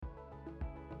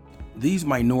These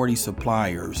minority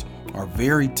suppliers are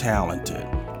very talented,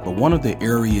 but one of the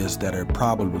areas that are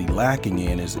probably lacking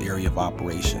in is the area of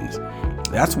operations.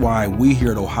 That's why we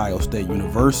here at Ohio State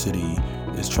University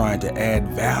is trying to add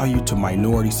value to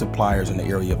minority suppliers in the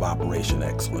area of operation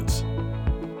excellence.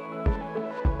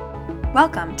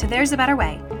 Welcome to There's a Better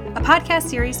Way, a podcast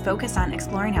series focused on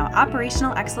exploring how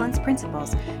operational excellence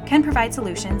principles can provide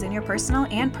solutions in your personal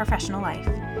and professional life.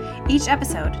 Each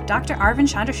episode, Dr. Arvind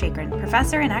Chandrasekaran,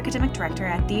 professor and academic director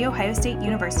at The Ohio State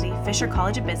University Fisher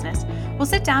College of Business, will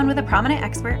sit down with a prominent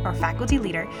expert or faculty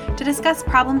leader to discuss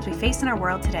problems we face in our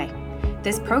world today.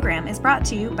 This program is brought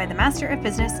to you by the Master of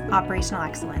Business Operational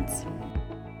Excellence.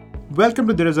 Welcome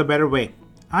to There is a Better Way.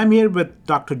 I'm here with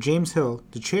Dr. James Hill,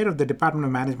 the chair of the Department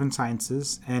of Management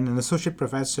Sciences and an associate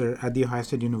professor at The Ohio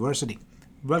State University.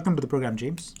 Welcome to the program,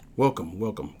 James.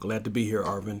 Welcome. Glad to be here,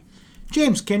 Arvind.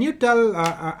 James, can you tell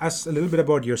us a little bit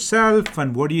about yourself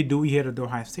and what do you do here at The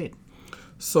Ohio State?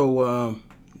 So,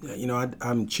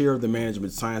 I'm chair of the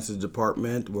Management Sciences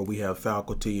Department, where we have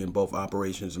faculty in both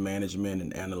operations management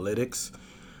and analytics.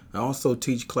 I also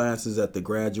teach classes at the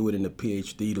graduate and the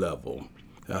PhD level.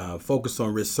 Focus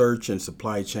on research and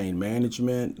supply chain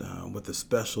management with a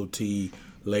specialty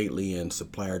lately in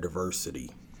supplier diversity.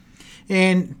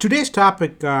 And today's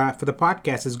topic for the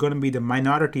podcast is going to be the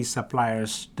Minority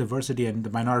Suppliers Diversity and the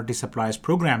Minority Suppliers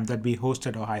Program that we host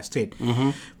at Ohio State.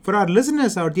 Mm-hmm. For our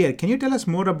listeners out there, can you tell us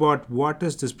more about what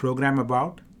is this program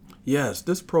about? Yes,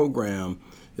 this program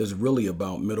is really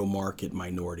about middle market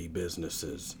minority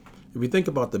businesses. If we think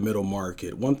about the middle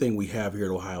market, one thing we have here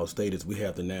at Ohio State is we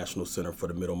have the National Center for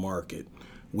the Middle Market.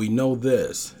 We know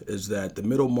this is that the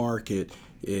middle market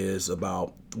is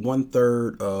about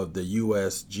 1/3 of the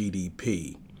U.S.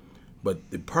 GDP. But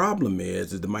the problem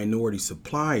is the minority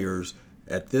suppliers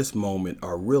at this moment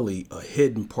are really a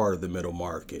hidden part of the middle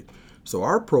market. So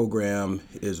our program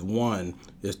is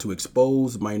to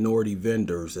expose minority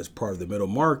vendors as part of the middle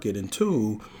market, and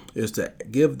two, is to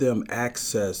give them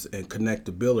access and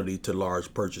connectability to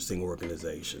large purchasing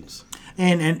organizations.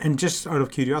 And just out of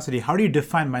curiosity, how do you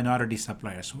define minority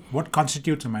suppliers? What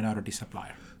constitutes a minority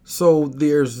supplier? So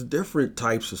there's different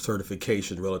types of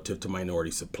certification relative to minority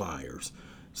suppliers.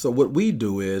 So what we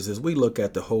do is we look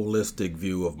at the holistic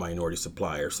view of minority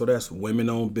suppliers. So that's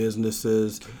women-owned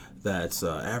businesses, that's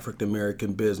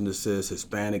African-American businesses,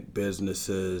 Hispanic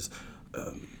businesses,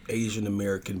 Asian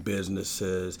American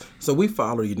businesses. So we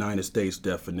follow the United States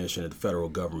definition at the federal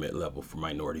government level for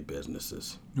minority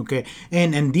businesses. Okay.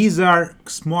 And these are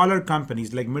smaller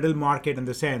companies, like middle market in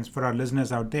the sense, for our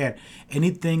listeners out there,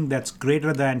 anything that's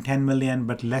greater than 10 million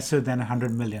but lesser than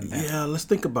 100 million. Then. Yeah, let's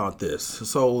think about this.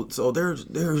 So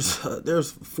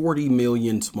there's 40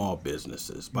 million small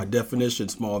businesses. By definition,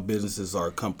 small businesses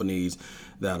are companies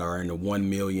that are in the 1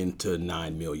 million to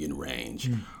 9 million range.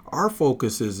 Our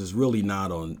focus is really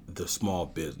not on the small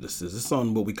businesses. It's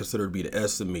on what we consider to be the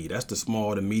SME. That's the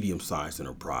small to medium-sized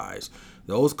enterprise.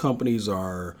 Those companies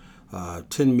are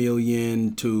 10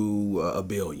 million to a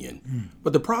billion.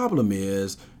 But the problem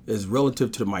is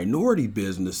relative to the minority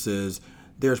businesses,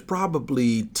 there's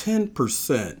probably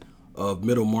 10% of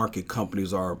middle market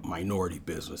companies are minority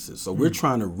businesses. So we're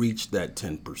trying to reach that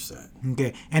 10%.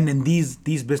 Okay. And then these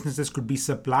businesses could be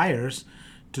suppliers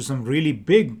to some really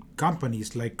big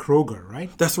companies like Kroger, right?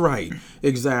 That's right.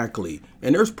 Exactly.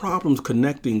 And there's problems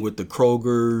connecting with the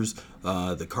Krogers,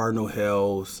 the Cardinal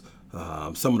Health,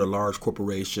 some of the large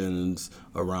corporations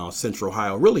around Central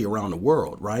Ohio, really around the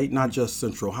world, right? Not just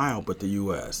Central Ohio, but the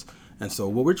U.S. And so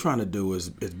what we're trying to do is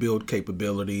build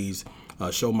capabilities,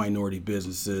 show minority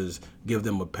businesses, give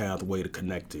them a pathway to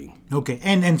connecting. Okay,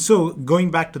 and so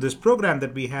going back to this program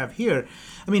that we have here,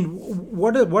 I mean,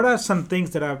 what are some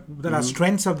things that are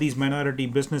strengths of these minority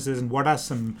businesses, and what are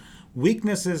some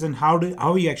weaknesses, and how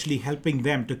are you actually helping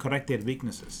them to correct their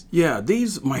weaknesses? Yeah,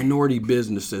 these minority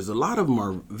businesses, a lot of them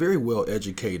are very well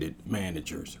educated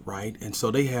managers, right? And so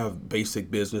they have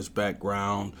basic business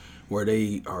background where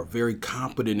they are very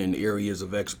competent in areas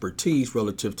of expertise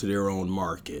relative to their own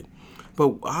market.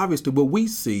 But obviously what we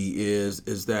see is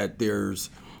that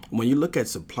when you look at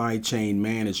supply chain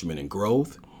management and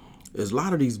growth, is a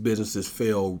lot of these businesses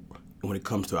fail when it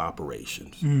comes to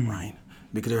operations, right?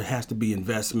 Because there has to be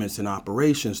investments in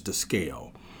operations to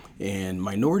scale. And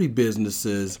minority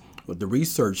businesses, what the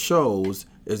research shows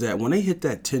is that when they hit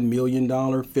that $10 million,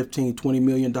 $15, $20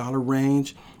 million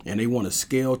range, and they want to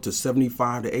scale to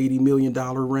 $75 to $80 million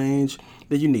range,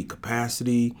 then you need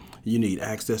capacity, you need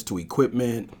access to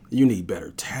equipment, you need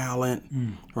better talent,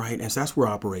 right? And so that's where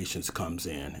operations comes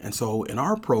in. And so in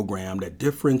our program that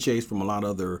differentiates from a lot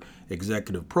of other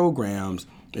executive programs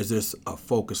is this a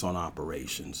focus on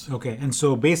operations. Okay, and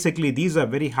so basically these are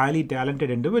very highly talented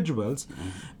individuals.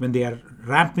 When they are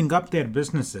ramping up their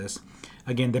businesses,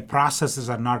 again, the processes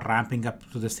are not ramping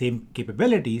up to the same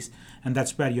capabilities, and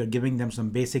that's where you're giving them some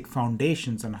basic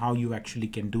foundations on how you actually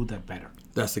can do that better.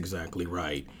 That's exactly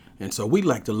right. And so we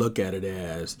like to look at it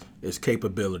as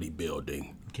capability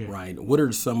building, Okay. right? What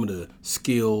are some of the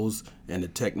skills and the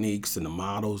techniques and the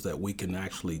models that we can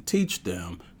actually teach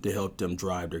them to help them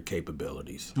drive their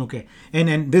capabilities? Okay,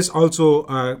 and this also,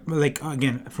 like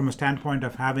again, from a standpoint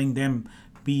of having them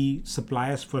be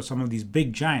suppliers for some of these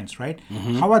big giants, right?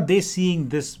 How are they seeing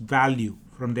this value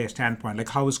from their standpoint? Like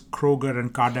how is Kroger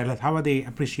and Cardinal Health, how are they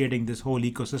appreciating this whole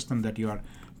ecosystem that you are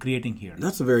creating here?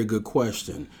 That's a very good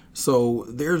question. So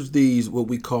there's these what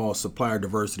we call supplier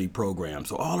diversity programs.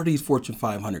 So all of these Fortune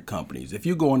 500 companies, if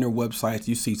you go on their websites,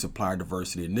 you see supplier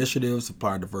diversity initiatives,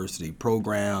 supplier diversity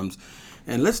programs.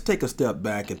 And let's take a step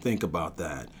back and think about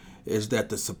that. Is that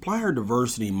the supplier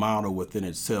diversity model within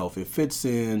itself, it fits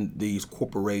in these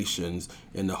corporations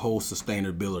in the whole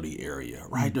sustainability area,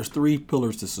 right? There's three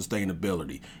pillars to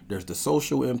sustainability. There's the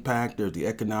social impact, there's the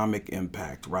economic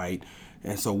impact, right?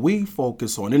 And so we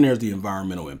focus on, and there's the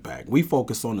environmental impact. We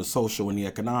focus on the social and the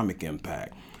economic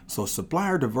impact. So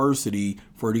supplier diversity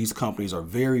for these companies are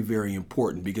very, very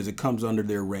important because it comes under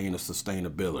their reign of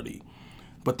sustainability.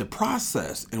 But the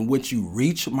process in which you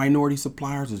reach minority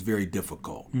suppliers is very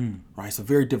difficult, right? It's a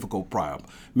very difficult problem.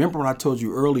 Remember what I told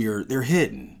you earlier, they're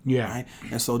hidden, right?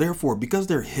 And so therefore, because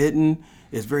they're hidden,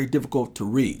 it's very difficult to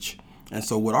reach. And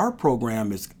so what our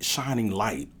program is shining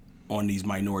light on these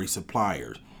minority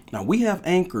suppliers. Now, we have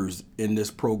anchors in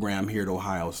this program here at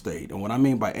Ohio State. And what I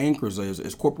mean by anchors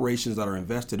is corporations that are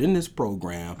invested in this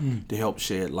program to help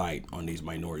shed light on these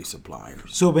minority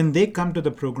suppliers. So when they come to the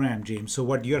program, James, so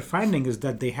what you're finding is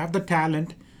that they have the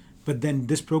talent, but then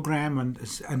this program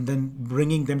and then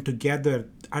bringing them together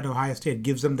at Ohio State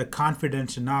gives them the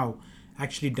confidence to now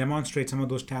actually demonstrate some of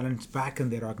those talents back in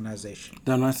their organization.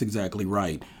 No, that's exactly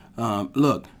right.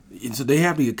 Look, so they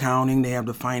have the accounting, they have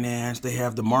the finance, they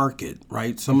have the market,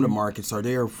 right? Some of the markets are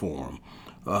there for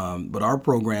them. But our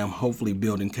program, hopefully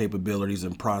building capabilities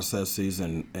and processes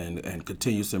and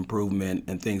continuous improvement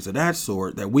and things of that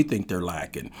sort that we think they're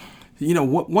lacking. You know,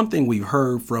 one thing we've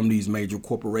heard from these major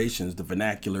corporations, the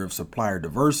vernacular of supplier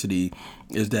diversity,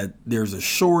 is that there's a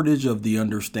shortage of the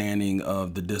understanding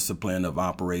of the discipline of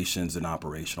operations and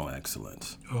operational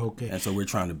excellence. Okay. And so we're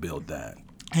trying to build that.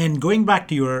 And going back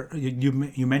to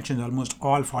you mentioned almost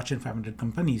all Fortune 500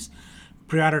 companies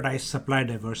prioritize supply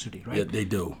diversity, right? Yeah, they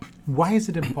do. Why is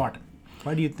it important?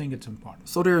 Why do you think it's important?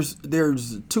 So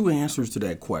there's two answers to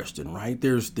that question, right?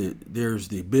 There's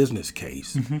the business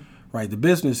case, right? The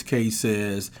business case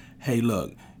says, hey,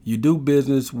 look, you do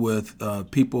business with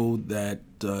people that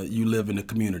you live in a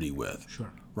community with,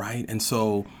 Sure. right? And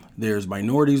so there's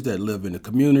minorities that live in the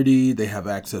community. They have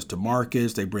access to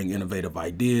markets. They bring innovative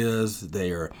ideas.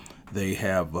 They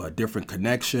have different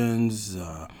connections.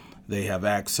 They have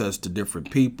access to different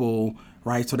people,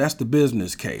 right? So that's the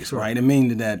business case, Sure. right? It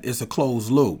means that it's a closed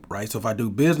loop, right? So if I do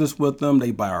business with them,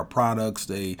 they buy our products,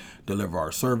 they deliver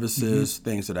our services,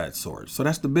 things of that sort. So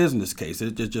that's the business case.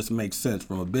 It just makes sense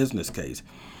from a business case.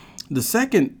 The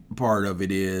second part of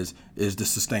it is the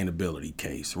sustainability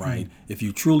case, right? If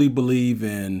you truly believe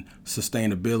in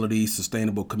sustainability,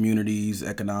 sustainable communities,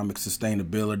 economic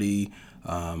sustainability,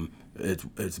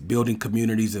 it's building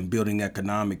communities and building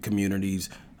economic communities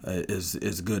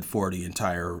is good for the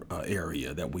entire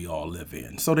area that we all live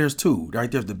in. So there's two, right?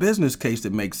 There's the business case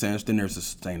that makes sense, then there's the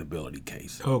sustainability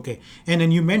case. Okay. And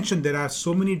then you mentioned there are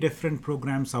so many different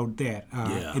programs out there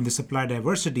in the supply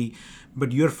diversity,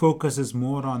 but your focus is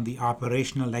more on the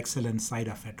operational excellence side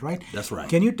of it, right? That's right.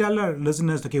 Can you tell our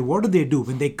listeners, okay, what do they do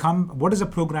when they come? What does a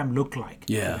program look like?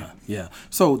 Yeah.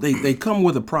 So they come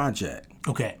with a project.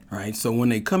 Okay. Right. So when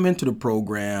they come into the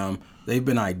program, they've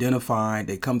been identified.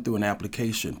 They come through an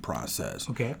application process.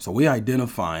 Okay. So we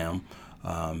identify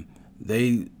them.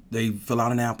 They fill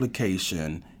out an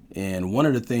application, and one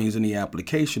of the things in the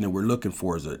application that we're looking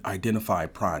for is an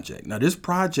identified project. Now, this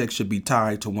project should be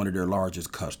tied to one of their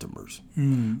largest customers.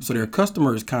 So their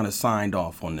customer is kind of signed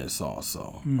off on this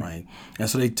also, right? And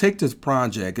so they take this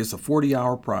project. It's a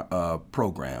 40-hour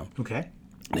program. Okay.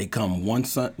 They come one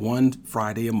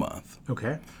Friday a month.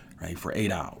 Okay. Right, for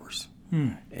 8 hours.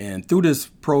 And through this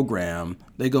program,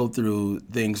 they go through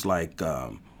things like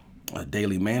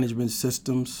daily management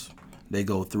systems. They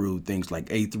go through things like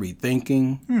A3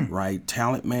 thinking, right,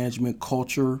 talent management,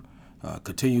 culture,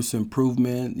 continuous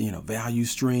improvement, value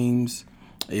streams,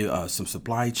 some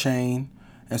supply chain.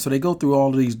 And so they go through all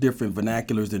of these different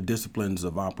vernaculars and disciplines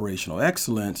of operational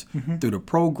excellence through the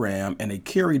program, and they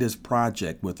carry this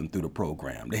project with them through the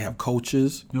program. They have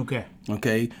coaches. Okay.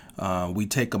 Okay. We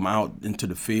take them out into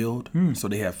the field. So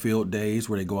they have field days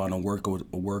where they go out and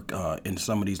work in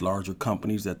some of these larger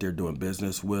companies that they're doing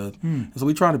business with. And so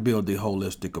we try to build the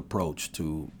holistic approach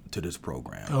to this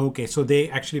program. Okay. So they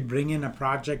actually bring in a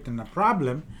project and a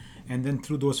problem, and then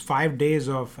through those 5 days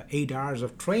of 8 hours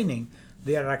of training,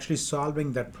 they are actually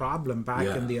solving that problem back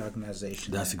in the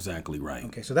organization. That's exactly right.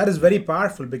 Okay, so that is very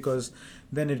powerful because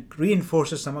then it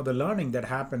reinforces some of the learning that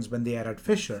happens when they are at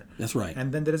Fisher. That's right.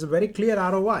 And then there is a very clear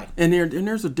ROI. And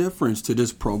there's a difference to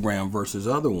this program versus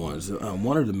other ones.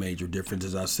 One of the major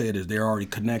differences, I said, is they're already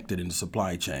connected in the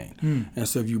supply chain. And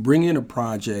so if you bring in a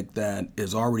project that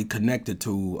is already connected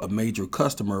to a major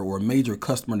customer or a major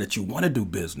customer that you want to do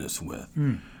business with,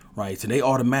 right? So they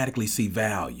automatically see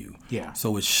value. Yeah.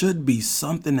 So it should be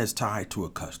something that's tied to a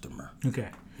customer. Okay.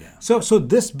 Yeah. So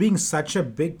this being such a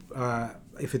big,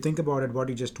 if you think about it, what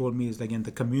you just told me is again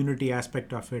the community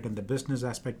aspect of it and the business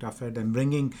aspect of it, and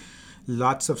bringing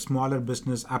lots of smaller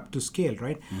business up to scale,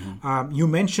 right? You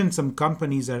mentioned some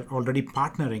companies are already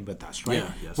partnering with us, right?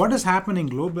 Yeah, yes. What is happening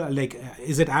global? Like,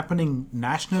 is it happening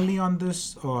nationally on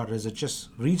this, or is it just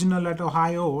regional at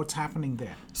Ohio? What's happening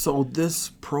there? So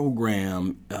this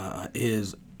program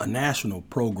is a national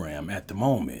program at the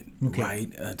moment, right?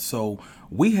 So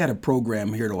we had a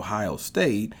program here at Ohio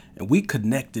State, and we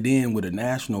connected in with a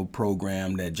national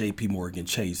program that J.P. Morgan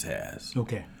Chase has.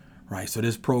 Okay. Right, so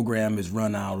this program is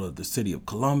run out of the city of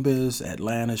Columbus,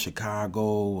 Atlanta,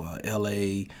 Chicago,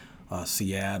 L.A.,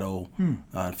 Seattle,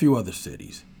 a few other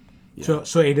cities. Yeah.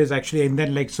 So it is actually, and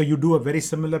then so you do a very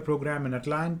similar program in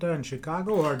Atlanta and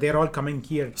Chicago, or they're all coming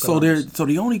here? So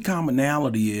the only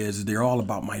commonality is they're all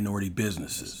about minority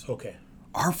businesses. Okay.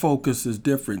 Our focus is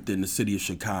different than the city of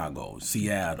Chicago,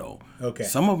 Seattle. Okay.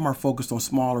 Some of them are focused on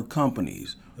smaller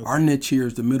companies. Okay. Our niche here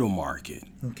is the middle market.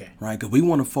 Okay. Right? Because we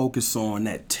want to focus on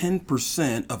that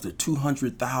 10% of the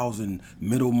 200,000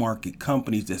 middle market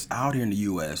companies that's out here in the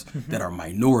U.S. that are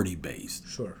minority based.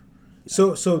 Sure.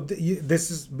 So this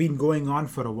has been going on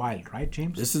for a while, right,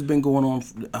 James? This has been going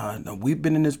on. We've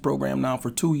been in this program now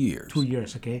for 2 years. 2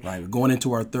 years, okay. Right, going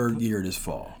into our third year this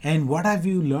fall. And what have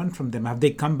you learned from them? Have they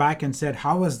come back and said,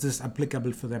 how is this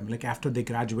applicable for them? Like after they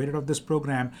graduated of this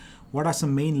program, what are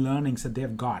some main learnings that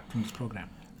they've got from this program?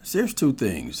 So there's two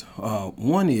things.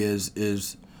 One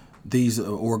is these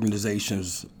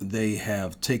organizations, they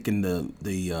have taken the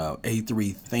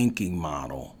A3 thinking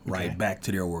model, right, back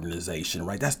to their organization,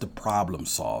 right? That's the problem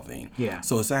solving. Yeah.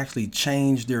 So it's actually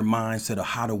changed their mindset of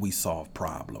how do we solve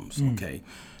problems, okay?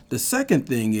 The second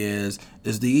thing is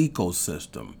the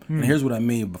ecosystem. And here's what I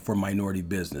mean for minority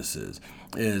businesses,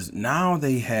 is now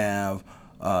they have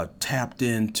tapped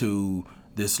into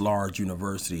this large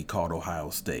university called Ohio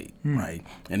State, right?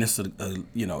 And it's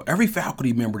every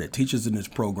faculty member that teaches in this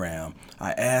program,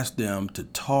 I ask them to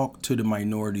talk to the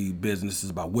minority businesses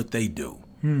about what they do,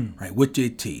 right? What they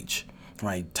teach,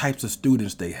 right? Types of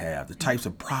students they have, the types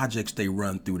of projects they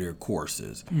run through their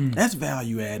courses. That's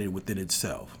value added within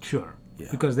itself. Sure. Yeah.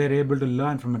 Because they're able to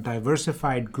learn from a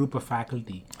diversified group of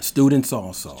faculty. Students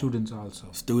also. Students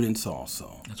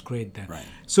also. That's great then. Right.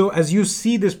 So as you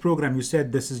see this program, you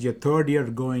said this is your third year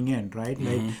going in, right?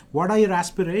 Like, what are your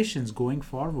aspirations going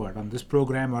forward on this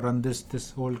program or on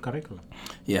this whole curriculum?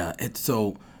 Yeah,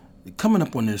 so coming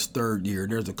up on this third year,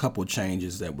 there's a couple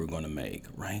changes that we're going to make,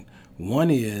 right? One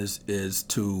is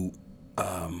to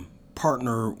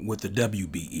partner with the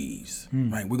WBEs,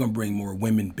 right? We're going to bring more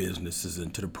women businesses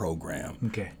into the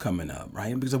program coming up,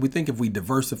 right? Because we think if we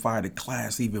diversify the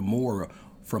class even more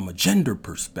from a gender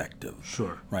perspective,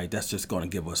 right, that's just going to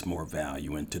give us more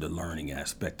value into the learning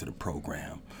aspect of the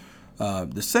program.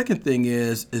 The second thing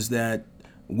is that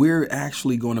we're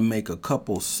actually going to make a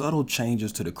couple subtle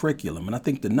changes to the curriculum. And I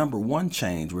think the number one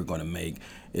change we're going to make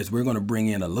is we're going to bring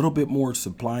in a little bit more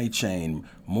supply chain,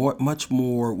 much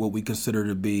more what we consider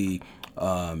to be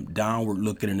downward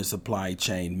looking in the supply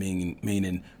chain,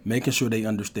 meaning making sure they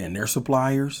understand their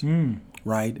suppliers,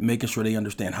 right? Making sure they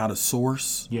understand how to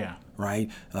source, right?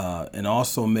 And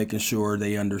also making sure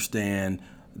they understand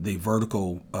the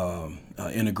vertical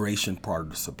integration part of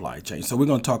the supply chain. So we're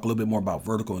going to talk a little bit more about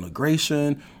vertical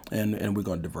integration, and we're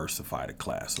going to diversify the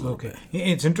class a little bit.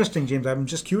 It's interesting, James. I'm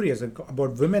just curious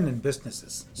about women in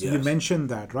businesses. So you mentioned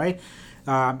that, right?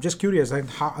 Just curious,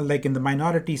 how, like in the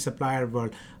minority supplier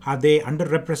world, are they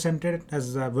underrepresented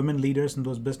as women leaders in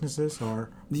those businesses, or?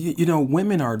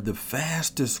 Women are the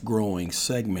fastest growing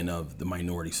segment of the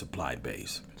minority supply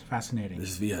base. Fascinating.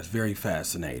 It's very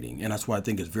fascinating. And that's why I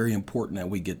think it's very important that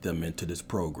we get them into this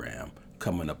program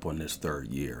coming up on this third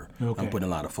year. Okay. I'm putting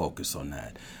a lot of focus on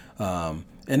that.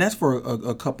 And that's for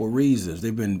a couple of reasons.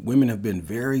 Women have been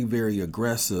very, very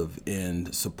aggressive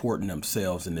in supporting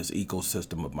themselves in this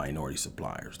ecosystem of minority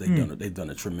suppliers. They've done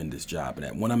a tremendous job in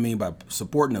that. What I mean by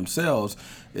supporting themselves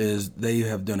is they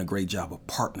have done a great job of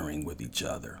partnering with each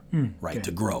other, right,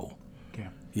 to grow. Okay.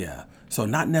 Yeah. So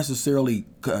not necessarily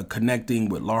connecting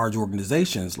with large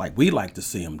organizations like we like to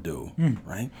see them do,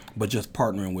 right? But just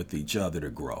partnering with each other to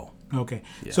grow. Okay.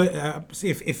 Yeah. So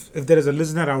if there is a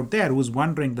listener out there who's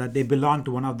wondering that they belong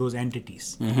to one of those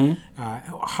entities,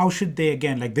 how should they,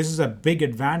 again, like this is a big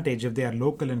advantage if they are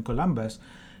local in Columbus,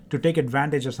 to take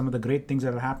advantage of some of the great things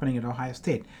that are happening at Ohio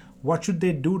State. What should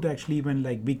they do to actually even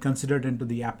like be considered into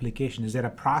the application? Is there a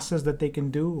process that they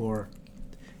can do, or?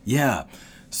 Yeah.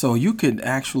 So you could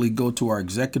actually go to our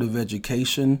executive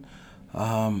education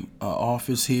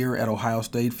office here at Ohio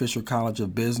State Fisher College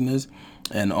of Business,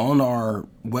 and on our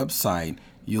website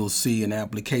you'll see an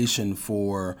application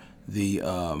for the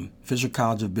Fisher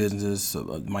College of Business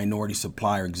Minority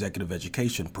Supplier Executive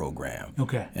Education Program.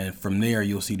 Okay. And from there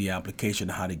you'll see the application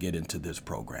how to get into this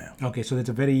program. Okay, so it's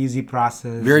a very easy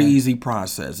process. Very easy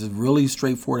process. It's really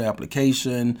straightforward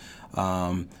application.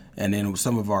 And then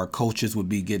some of our coaches would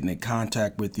be getting in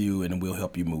contact with you, and we'll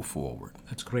help you move forward.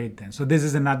 That's great then. So this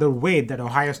is another way that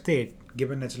Ohio State,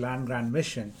 given its land grant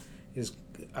mission, is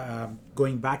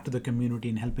going back to the community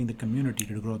and helping the community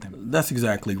to grow them. That's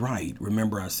exactly right.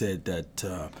 Remember I said that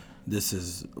this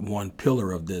is one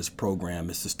pillar of this program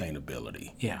is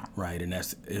sustainability. Yeah. Right, and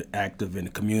that's active in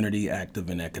the community, active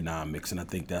in economics, and I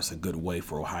think that's a good way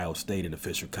for Ohio State and the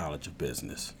Fisher College of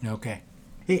Business. Okay.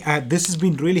 Hey, this has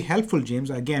been really helpful,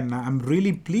 James. Again, I'm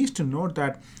really pleased to note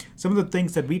that some of the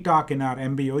things that we talk in our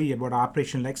MBOE about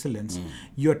operational excellence,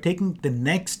 you're taking the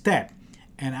next step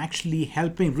and actually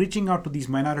reaching out to these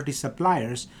minority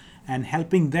suppliers and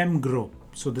helping them grow.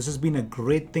 So this has been a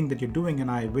great thing that you're doing, and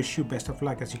I wish you best of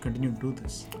luck as you continue to do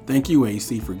this. Thank you,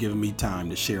 AC, for giving me time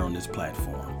to share on this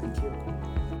platform. Thank you.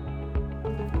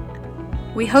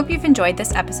 We hope you've enjoyed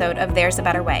this episode of There's a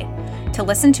Better Way. To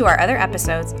listen to our other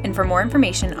episodes and for more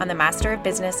information on the Master of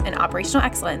Business and Operational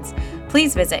Excellence,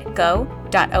 please visit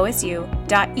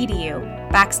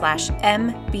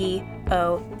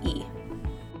go.osu.edu/MBOE.